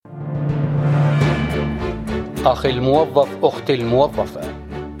أخي الموظف، أختي الموظفة،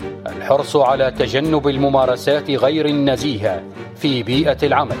 الحرص على تجنب الممارسات غير النزيهة في بيئة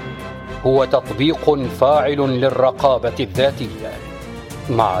العمل هو تطبيق فاعل للرقابة الذاتية.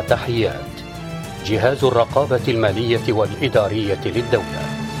 مع تحيات جهاز الرقابة المالية والإدارية للدولة.